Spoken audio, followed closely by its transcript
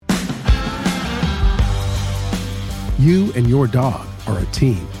You and your dog are a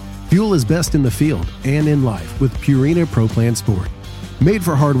team. Fuel is best in the field and in life with Purina Pro Plan Sport. Made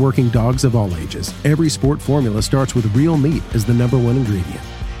for hardworking dogs of all ages, every sport formula starts with real meat as the number one ingredient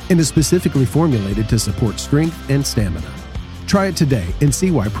and is specifically formulated to support strength and stamina. Try it today and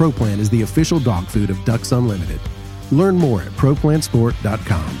see why Pro Plan is the official dog food of Ducks Unlimited. Learn more at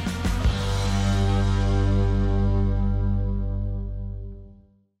ProPlansport.com.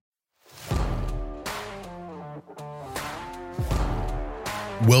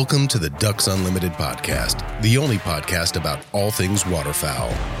 Welcome to the Ducks Unlimited podcast, the only podcast about all things waterfowl.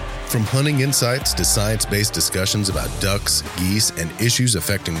 From hunting insights to science-based discussions about ducks, geese, and issues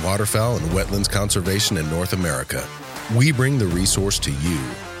affecting waterfowl and wetlands conservation in North America, we bring the resource to you.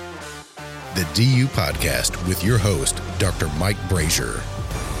 The DU Podcast with your host, Dr. Mike Brazier.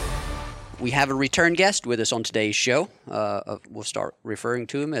 We have a return guest with us on today's show. We'll start referring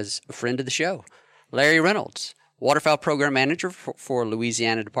to him as a friend of the show, Larry Reynolds, Waterfowl Program Manager for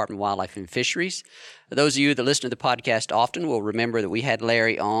Louisiana Department of Wildlife and Fisheries. Those of you that listen to the podcast often will remember that we had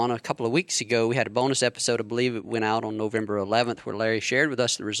Larry on a couple of weeks ago. We had a bonus episode, I believe it went out on November 11th, where Larry shared with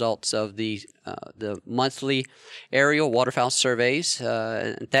us the results of the monthly aerial waterfowl surveys.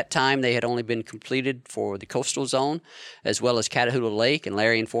 At that time, they had only been completed for the coastal zone as well as Catahoula Lake, and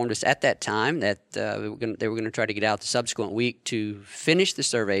Larry informed us at that time that they were going to try to get out the subsequent week to finish the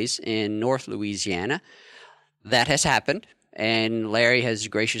surveys in North Louisiana. That has happened, and Larry has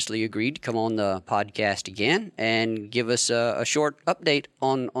graciously agreed to come on the podcast again and give us a short update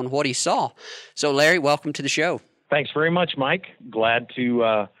on what he saw. So, Larry, welcome to the show. Thanks very much, Mike. Glad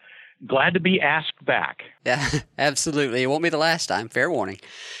to be asked back. Yeah, absolutely. It won't be the last time. Fair warning.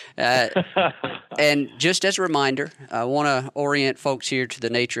 And just as a reminder, I want to orient folks here to the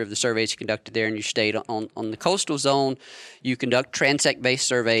nature of the surveys conducted there in your state. On the coastal zone, you conduct transect-based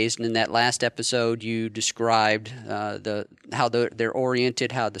surveys, and in that last episode, you described how they're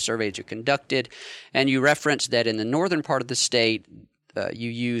oriented, how the surveys are conducted, and you referenced that in the northern part of the state,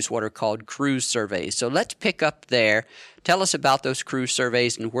 you use what are called cruise surveys. So let's pick up there. Tell us about those cruise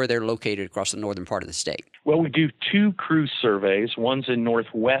surveys and where they're located across the northern part of the state. Well, we do two cruise surveys. One's in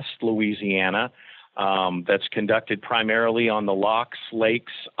northwest Louisiana that's conducted primarily on the locks,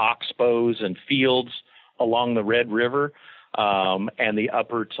 lakes, oxbows, and fields along the Red River and the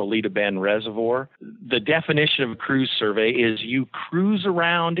upper Toledo Bend Reservoir. The definition of a cruise survey is you cruise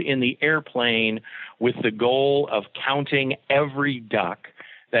around in the airplane with the goal of counting every duck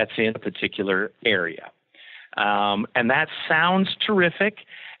that's in a particular area. And that sounds terrific.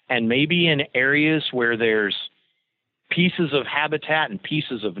 And maybe in areas where there's pieces of habitat and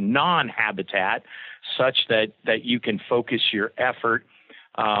pieces of non-habitat such that you can focus your effort,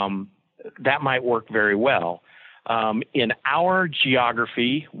 that might work very well. In our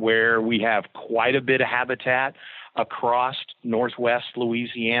geography, where we have quite a bit of habitat across northwest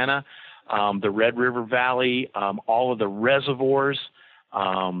Louisiana, the Red River Valley, all of the reservoirs,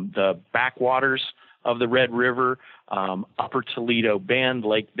 the backwaters of the Red River, upper Toledo Bend,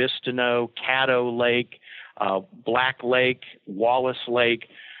 Lake Bistineau, Caddo Lake, Black Lake, Wallace Lake.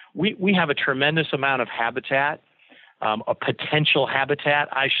 We have a tremendous amount of habitat, a potential habitat,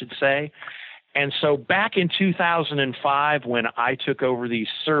 I should say. And so back in 2005, when I took over these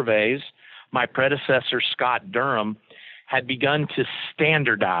surveys, my predecessor, Scott Durham, had begun to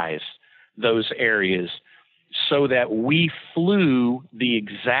standardize those areas so that we flew the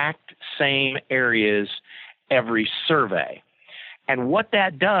exact same areas every survey. And what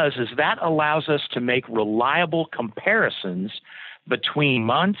that does is that allows us to make reliable comparisons between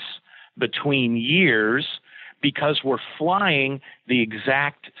months, between years, because we're flying the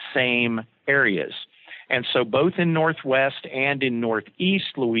exact same areas. And so both in Northwest and in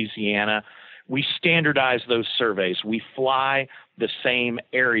Northeast Louisiana, we standardize those surveys. We fly the same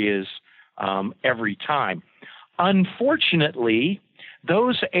areas every time. Unfortunately,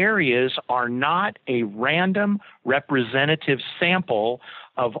 those areas are not a random representative sample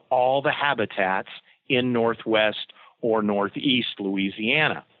of all the habitats in Northwest or Northeast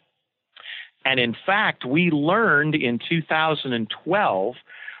Louisiana. And in fact, we learned in 2012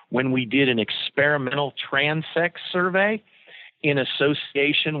 when we did an experimental transect survey in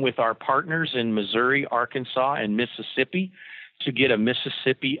association with our partners in Missouri, Arkansas, and Mississippi to get a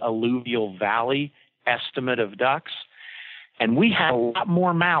Mississippi alluvial valley estimate of ducks. And we had a lot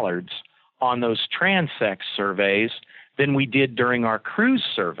more mallards on those transect surveys than we did during our cruise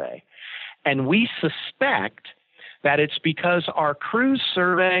survey. And we suspect that it's because our cruise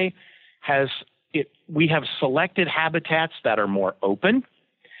survey we have selected habitats that are more open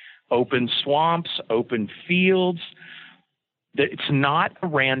swamps, open fields, It's not a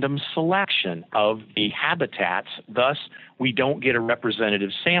random selection of the habitats, thus we don't get a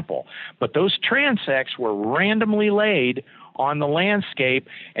representative sample. But those transects were randomly laid on the landscape,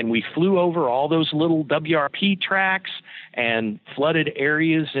 and we flew over all those little WRP tracks and flooded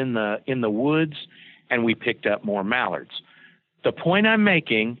areas in the woods, and we picked up more mallards. The point I'm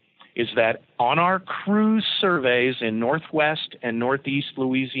making is that on our cruise surveys in Northwest and Northeast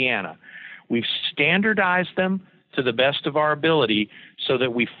Louisiana, we've standardized them to the best of our ability so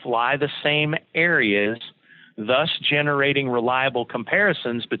that we fly the same areas, thus generating reliable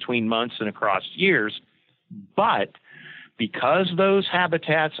comparisons between months and across years. But because those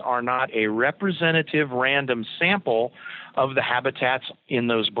habitats are not a representative random sample of the habitats in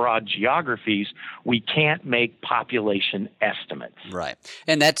those broad geographies, we can't make population estimates. Right.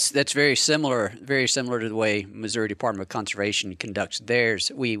 And that's very similar to the way Missouri Department of Conservation conducts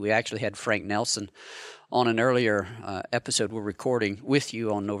theirs. We actually had Frank Nelson on an earlier episode we're recording with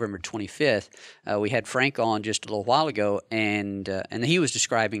you on November 25th. We had Frank on just a little while ago, and he was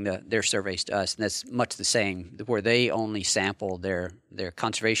describing their surveys to us, and that's much the same, where they only sample their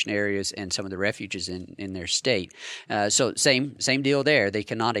conservation areas and some of the refuges in their state. So same deal there. They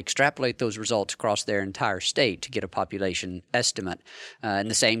cannot extrapolate those results across their entire state to get a population estimate,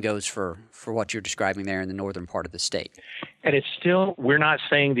 and the same goes for what you're describing there in the northern part of the state. And it's still, we're not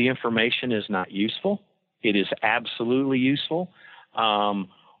saying the information is not useful. It is absolutely useful.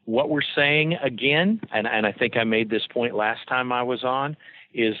 What we're saying, again, and I think I made this point last time I was on,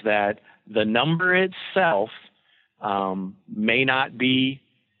 is that the number itself may not be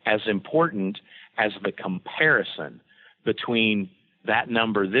as important as the comparison between that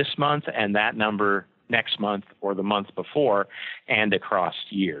number this month and that number next month or the month before and across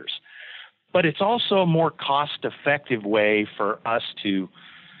years. But it's also a more cost-effective way for us to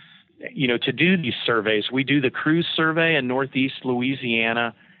do these surveys. We do the cruise survey in Northeast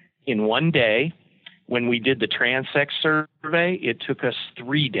Louisiana in one day. When we did the transect survey, it took us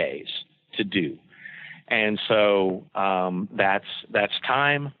 3 days to do. And so that's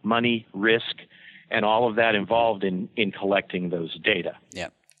time, money, risk, and all of that involved in collecting those data. Yeah.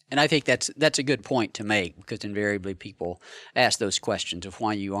 And I think that's a good point to make, because invariably people ask those questions of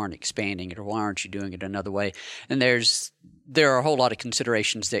why you aren't expanding it or why aren't you doing it another way. And there are a whole lot of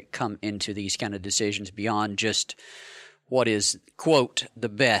considerations that come into these kind of decisions beyond just what is, quote, the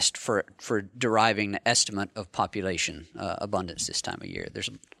best for deriving the estimate of population abundance this time of year. There's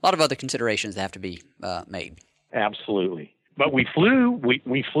a lot of other considerations that have to be made. Absolutely. But we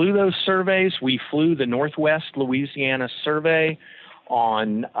flew those surveys. We flew the Northwest Louisiana survey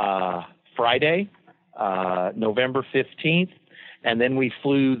on Friday, November 15th, and then we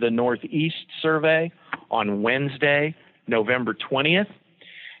flew the Northeast survey on Wednesday, November 20th,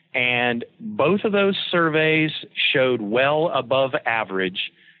 and both of those surveys showed well above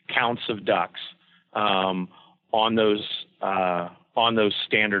average counts of ducks on those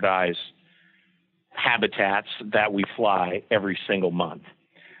standardized habitats that we fly every single month.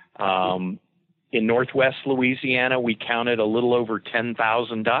 In Northwest Louisiana, we counted a little over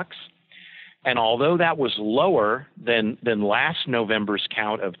 10,000 ducks. And although that was lower than last November's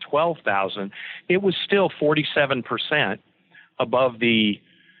count of 12,000, it was still 47% above the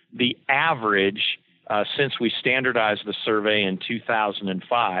average since we standardized the survey in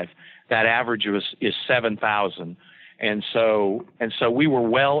 2005. That average is 7,000, and so we were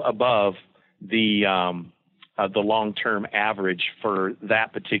well above the long-term average for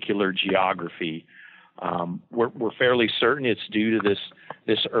that particular geography. We're fairly certain it's due to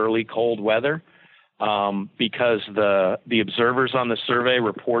this early cold weather, because the observers on the survey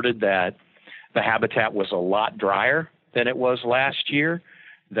reported that the habitat was a lot drier than it was last year,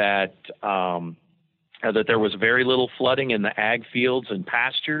 that there was very little flooding in the ag fields and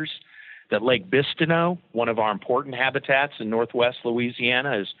pastures, that Lake Bistineau, one of our important habitats in Northwest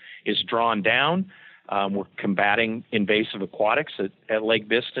Louisiana, is drawn down. We're combating invasive aquatics at Lake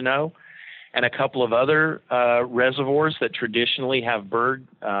Bistineau, and a couple of other reservoirs that traditionally have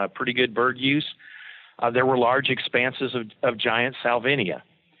pretty good bird use. There were large expanses of giant salvinia,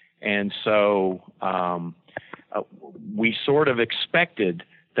 and so we sort of expected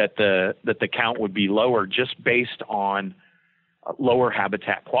that the count would be lower just based on lower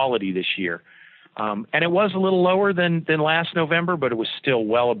habitat quality this year. And it was a little lower than last November, but it was still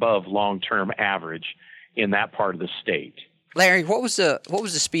well above long-term average in that part of the state. Larry, what was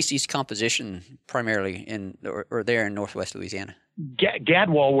the species composition primarily or there in Northwest Louisiana?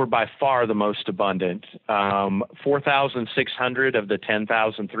 Gadwall were by far the most abundant, 4,600 of the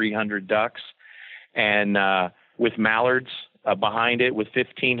 10,300 ducks, and with mallards behind it with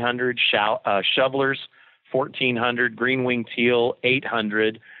 1,500, shovelers 1,400, green-winged teal,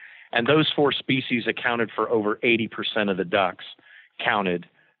 800. And those 4 species accounted for over 80% of the ducks counted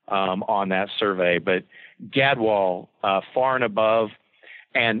on that survey. But gadwall far and above,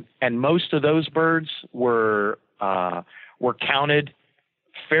 and most of those birds were counted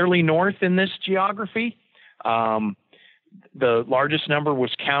fairly north in this geography. The largest number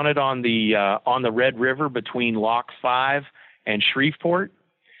was counted on the Red River between Lock 5 and Shreveport,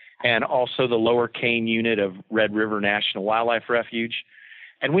 and also the Lower Cane unit of Red River National Wildlife Refuge.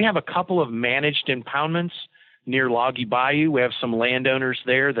 And we have a couple of managed impoundments near Loggy Bayou. We have some landowners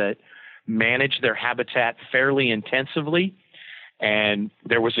there that manage their habitat fairly intensively. And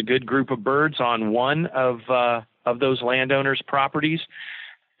there was a good group of birds on one of those landowners' properties.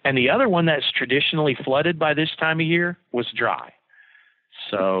 And the other one that's traditionally flooded by this time of year was dry.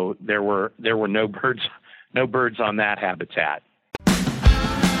 So there were no birds on that habitat.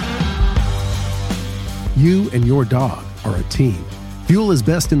 You and your dog are a team. Fuel is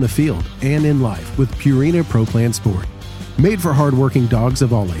best in the field and in life with Purina Pro Plan Sport. Made for hardworking dogs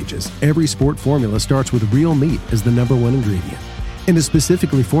of all ages, every sport formula starts with real meat as the number one ingredient and is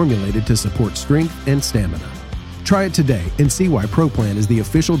specifically formulated to support strength and stamina. Try it today and see why Pro Plan is the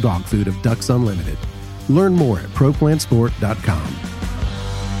official dog food of Ducks Unlimited. Learn more at ProPlansport.com.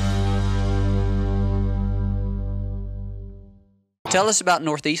 Tell us about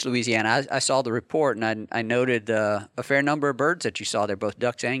Northeast Louisiana. I saw the report, and I noted a fair number of birds that you saw there, both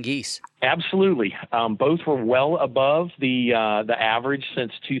ducks and geese. Absolutely. Both were well above the average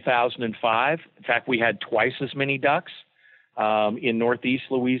since 2005. In fact, we had twice as many ducks in Northeast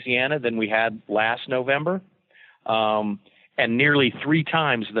Louisiana than we had last November, and nearly 3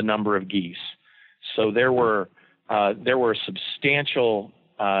 times the number of geese. So there were a substantial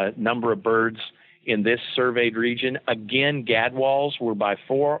number of birds in this surveyed region. Again, gadwalls were by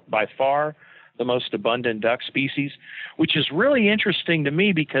far the most abundant duck species, which is really interesting to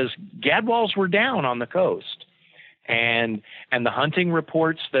me because gadwalls were down on the coast. And the hunting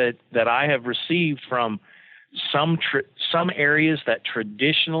reports that I have received from some areas that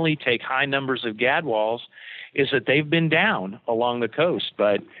traditionally take high numbers of gadwalls is that they've been down along the coast,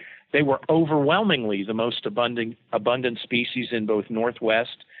 but they were overwhelmingly the most abundant species in both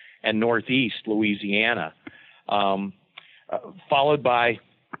Northwest and Northeast Louisiana, followed by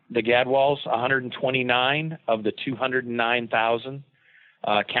the gadwalls, 129 of the 209,000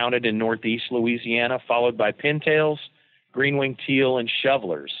 counted in Northeast Louisiana, followed by pintails, green-winged teal, and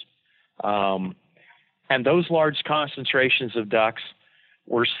shovelers. And those large concentrations of ducks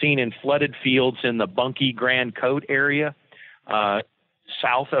were seen in flooded fields in the Bunkie Grand Cote area.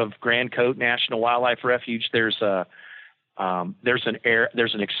 South of Grand Cote National Wildlife Refuge, there's an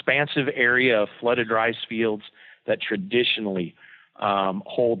expansive area of flooded rice fields that traditionally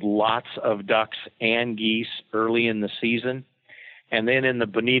hold lots of ducks and geese early in the season. And then in the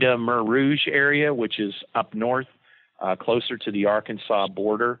Bonita Mer Rouge area, which is up north, closer to the Arkansas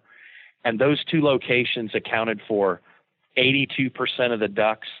border. And those 2 locations accounted for 82% of the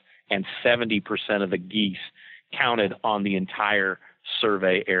ducks and 70% of the geese counted on the entire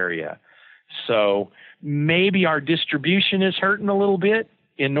survey area. So maybe our distribution is hurting a little bit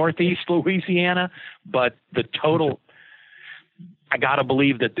in Northeast Louisiana, but the total, I got to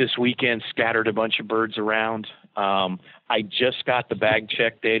believe that this weekend scattered a bunch of birds around. I just got the bag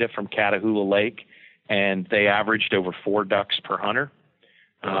check data from Catahoula Lake, and they averaged over 4 ducks per hunter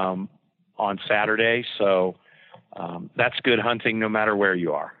on Saturday. So that's good hunting no matter where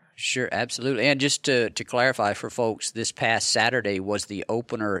you are. Sure, absolutely. And just to clarify for folks, this past Saturday was the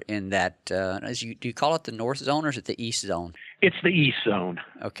opener in that, do you call it the north zone or is it the east zone? It's the east zone.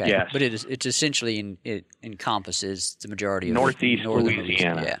 Okay. Yes. But it's essentially it encompasses the majority of Northeast northern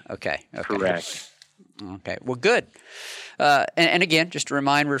Louisiana. Yeah, okay. Correct. Okay, well, good. And again, just a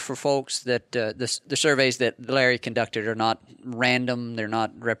reminder for folks that the surveys that Larry conducted are not random. They're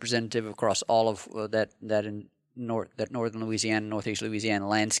not representative across all of northern Louisiana, northeast Louisiana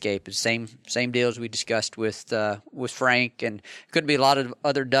landscape. It's same deal as we discussed with Frank, and it could be a lot of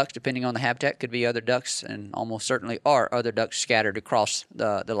other ducks depending on the habitat. Could be other ducks, and almost certainly are other ducks scattered across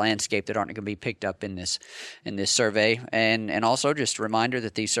the landscape that aren't going to be picked up in this survey. And also just a reminder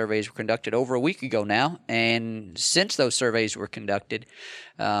that these surveys were conducted over a week ago now, and since those surveys were conducted,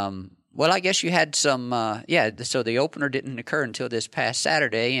 well, I guess you had some so the opener didn't occur until this past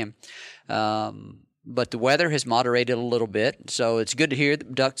Saturday, and but the weather has moderated a little bit, so it's good to hear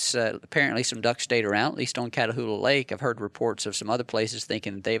that ducks, apparently some ducks stayed around, at least on Catahoula Lake. I've heard reports of some other places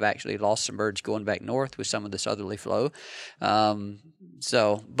thinking that they've actually lost some birds going back north with some of the southerly flow.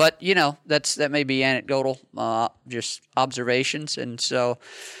 But, that may be anecdotal, just observations. And so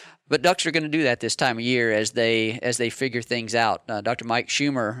But ducks are going to do that this time of year as they figure things out. Dr. Mike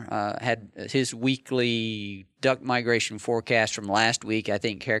Schumer had his weekly duck migration forecast from last week. I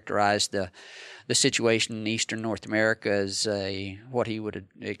think characterized the situation in eastern North America as what he would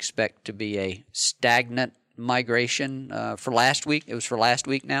expect to be a stagnant migration for last week. It was for last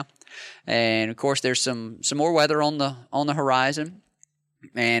week now, and of course there's some more weather on the horizon.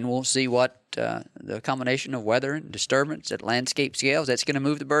 And we'll see what the combination of weather and disturbance at landscape scales, that's going to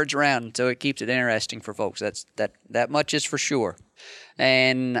move the birds around, so it keeps it interesting for folks. That much is for sure.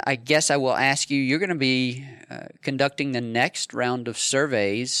 And I guess I will ask you, you're going to be conducting the next round of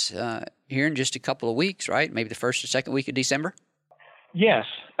surveys here in just a couple of weeks, right? Maybe the first or second week of December? Yes.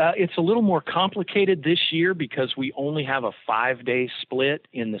 It's a little more complicated this year because we only have a 5-day split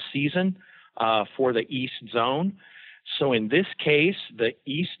in the season for the East Zone. So in this case, the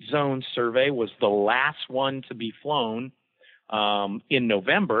East Zone survey was the last one to be flown in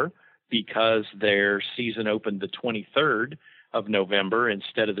November because their season opened the 23rd of November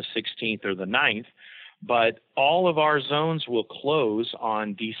instead of the 16th or the 9th. But all of our zones will close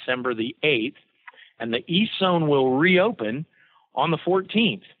on December the 8th, and the East Zone will reopen on the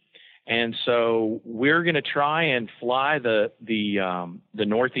 14th. And so we're going to try and fly the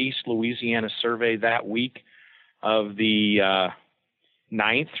Northeast Louisiana survey that week of the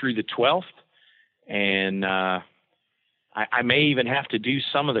 9th through the 12th, and I may even have to do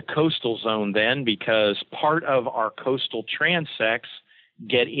some of the coastal zone then because part of our coastal transects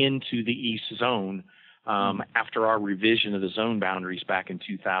get into the East Zone after our revision of the zone boundaries back in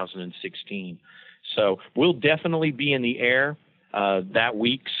 2016. So we'll definitely be in the air that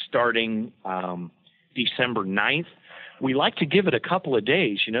week starting December 9th. We like to give it a couple of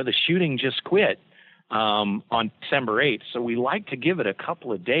days. The shooting just quit on December 8th. So we like to give it a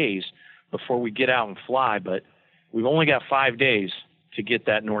couple of days before we get out and fly, but we've only got 5 days to get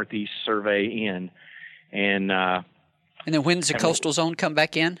that Northeast survey in. And then when's the coastal zone come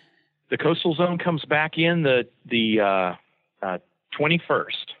back in? The coastal zone comes back in the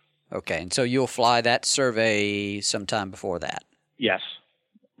 21st. Okay, and so you'll fly that survey sometime before that? Yes.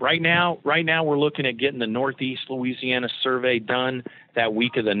 Right now we're looking at getting the Northeast Louisiana survey done that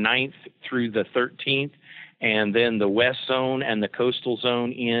week of the 9th through the 13th, and then the West Zone and the Coastal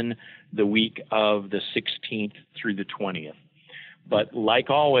Zone in the week of the 16th through the 20th. But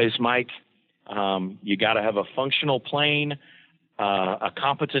like always, Mike, you got to have a functional plane, a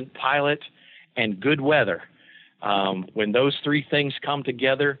competent pilot, and good weather. When those three things come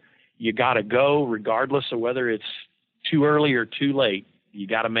together, you got to go regardless of whether it's too early or too late. You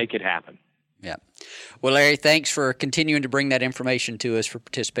got to make it happen. Yeah. Well, Larry, thanks for continuing to bring that information to us, for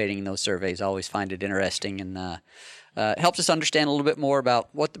participating in those surveys. I always find it interesting and helps us understand a little bit more about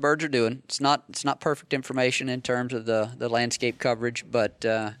what the birds are doing. It's not perfect information in terms of the landscape coverage, but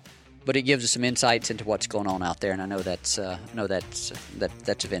it gives us some insights into what's going on out there, and I know that's of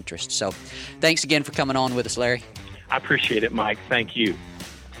interest. So, thanks again for coming on with us, Larry. I appreciate it, Mike. Thank you.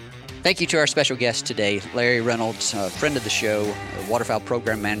 Thank you to our special guest today, Larry Reynolds, a friend of the show, Waterfowl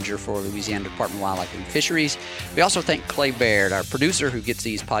Program Manager for Louisiana Department of Wildlife and Fisheries. We also thank Clay Baird, our producer, who gets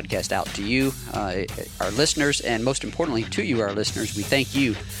these podcasts out to you, our listeners, and most importantly to you, our listeners. We thank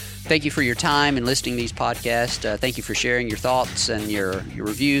you. Thank you for your time in listening to these podcasts. Thank you for sharing your thoughts and your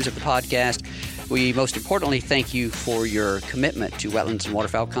reviews of the podcast. We most importantly thank you for your commitment to wetlands and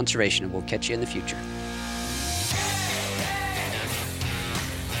waterfowl conservation, and we'll catch you in the future.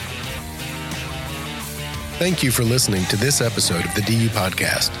 Thank you for listening to this episode of the DU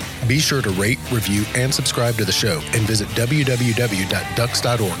Podcast. Be sure to rate, review, and subscribe to the show, and visit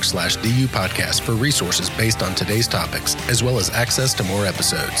www.ducks.org/DU Podcast for resources based on today's topics, as well as access to more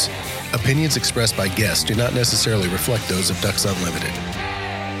episodes. Opinions expressed by guests do not necessarily reflect those of Ducks Unlimited.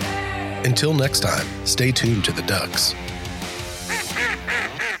 Until next time, stay tuned to the Ducks.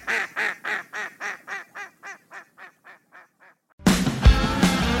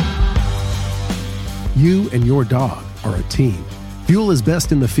 You and your dog are a team. Fuel is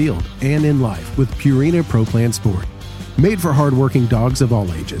best in the field and in life with Purina Pro Plan Sport. Made for hardworking dogs of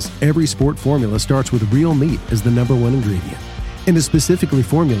all ages, every sport formula starts with real meat as the #1 ingredient and is specifically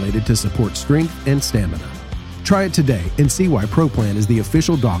formulated to support strength and stamina. Try it today and see why Pro Plan is the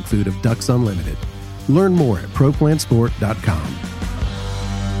official dog food of Ducks Unlimited. Learn more at ProPlansport.com.